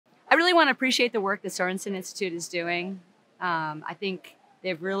I really want to appreciate the work the Sorensen Institute is doing. I think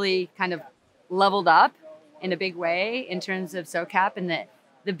they've really kind of leveled up in a big way in terms of SOCAP and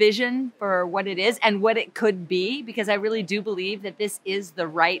the vision for what it is and what it could be, because I really do believe that this is the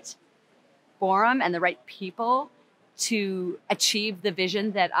right forum and the right people to achieve the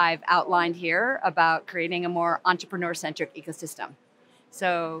vision that I've outlined here about creating a more entrepreneur-centric ecosystem.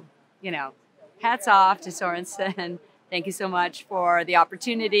 So, you know, hats off to Sorensen. Thank you so much for the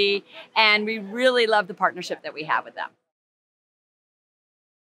opportunity. And we really love the partnership that we have with them.